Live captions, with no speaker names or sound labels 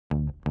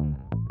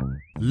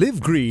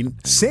Live green,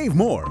 save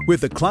more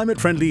with the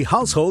Climate-Friendly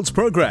Households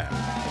program.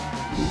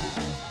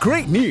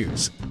 Great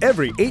news!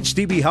 Every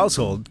HDB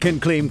household can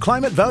claim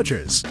Climate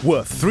Vouchers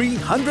worth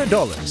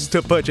 $300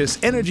 to purchase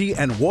energy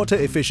and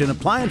water-efficient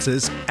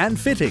appliances and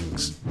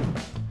fittings.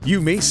 You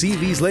may see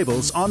these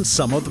labels on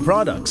some of the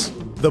products.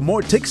 The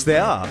more ticks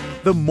there are,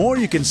 the more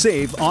you can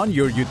save on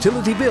your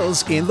utility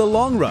bills in the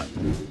long run.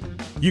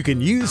 You can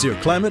use your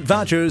Climate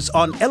Vouchers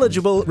on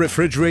eligible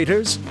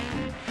refrigerators,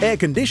 air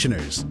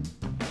conditioners,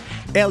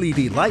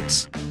 LED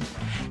lights,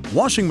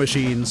 washing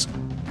machines,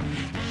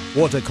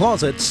 water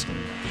closets,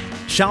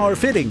 shower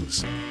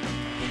fittings,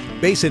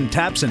 basin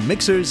taps and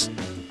mixers,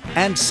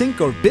 and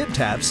sink or bib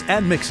taps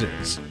and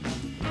mixers.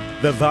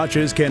 The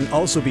vouchers can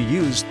also be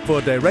used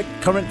for direct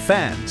current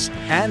fans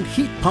and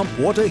heat pump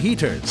water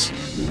heaters.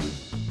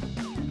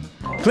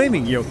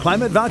 Claiming your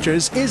Climate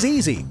Vouchers is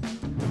easy.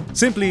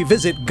 Simply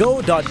visit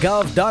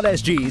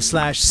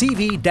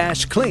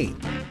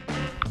go.gov.sg/cv-claim.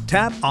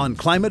 Tap on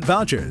Climate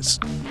Vouchers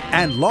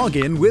and log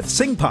in with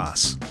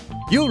SingPass.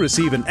 You'll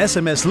receive an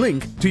SMS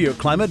link to your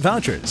Climate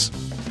Vouchers.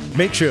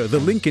 Make sure the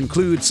link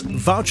includes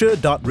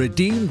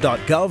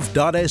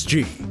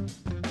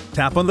voucher.redeem.gov.sg.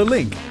 Tap on the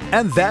link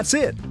and that's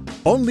it.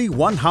 Only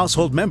one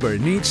household member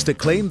needs to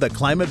claim the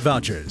Climate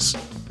Vouchers.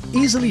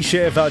 Easily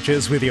share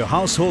vouchers with your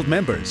household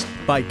members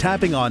by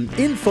tapping on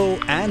Info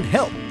and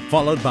Help,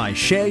 followed by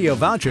Share Your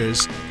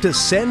Vouchers to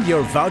send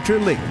your voucher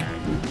link.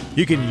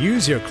 You can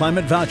use your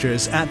Climate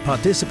Vouchers at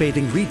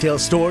participating retail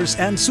stores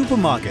and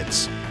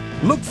supermarkets.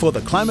 Look for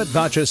the Climate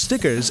Voucher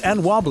stickers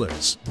and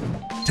wobblers.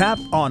 Tap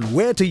on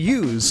Where to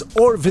Use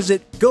or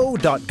visit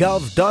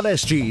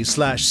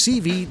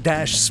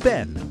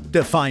go.gov.sg/cv-spend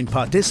to find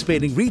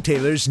participating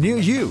retailers near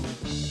you.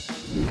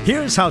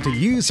 Here's how to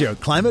use your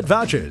Climate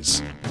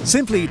Vouchers.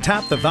 Simply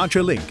tap the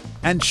voucher link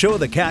and show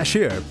the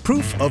cashier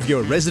proof of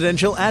your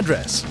residential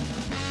address.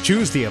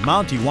 Choose the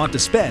amount you want to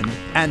spend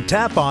and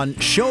tap on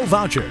Show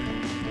Voucher.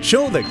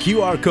 Show the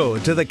QR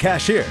code to the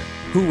cashier,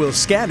 who will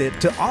scan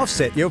it to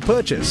offset your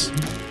purchase.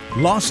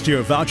 Lost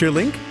your voucher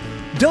link?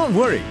 Don't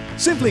worry.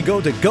 Simply go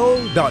to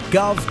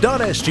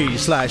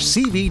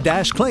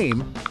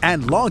go.gov.sg/cv-claim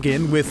and log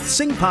in with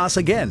SingPass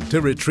again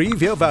to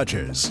retrieve your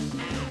vouchers.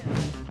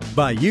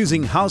 By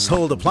using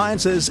household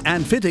appliances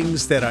and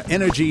fittings that are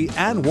energy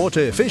and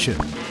water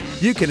efficient,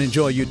 you can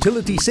enjoy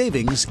utility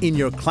savings in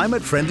your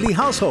climate-friendly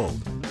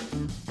household.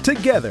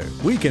 Together,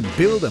 we can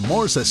build a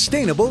more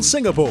sustainable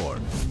Singapore.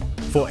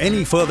 For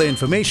any further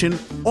information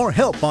or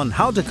help on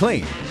how to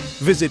claim,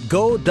 visit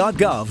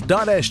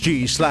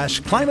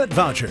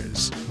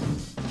go.gov.sg/climatevouchers.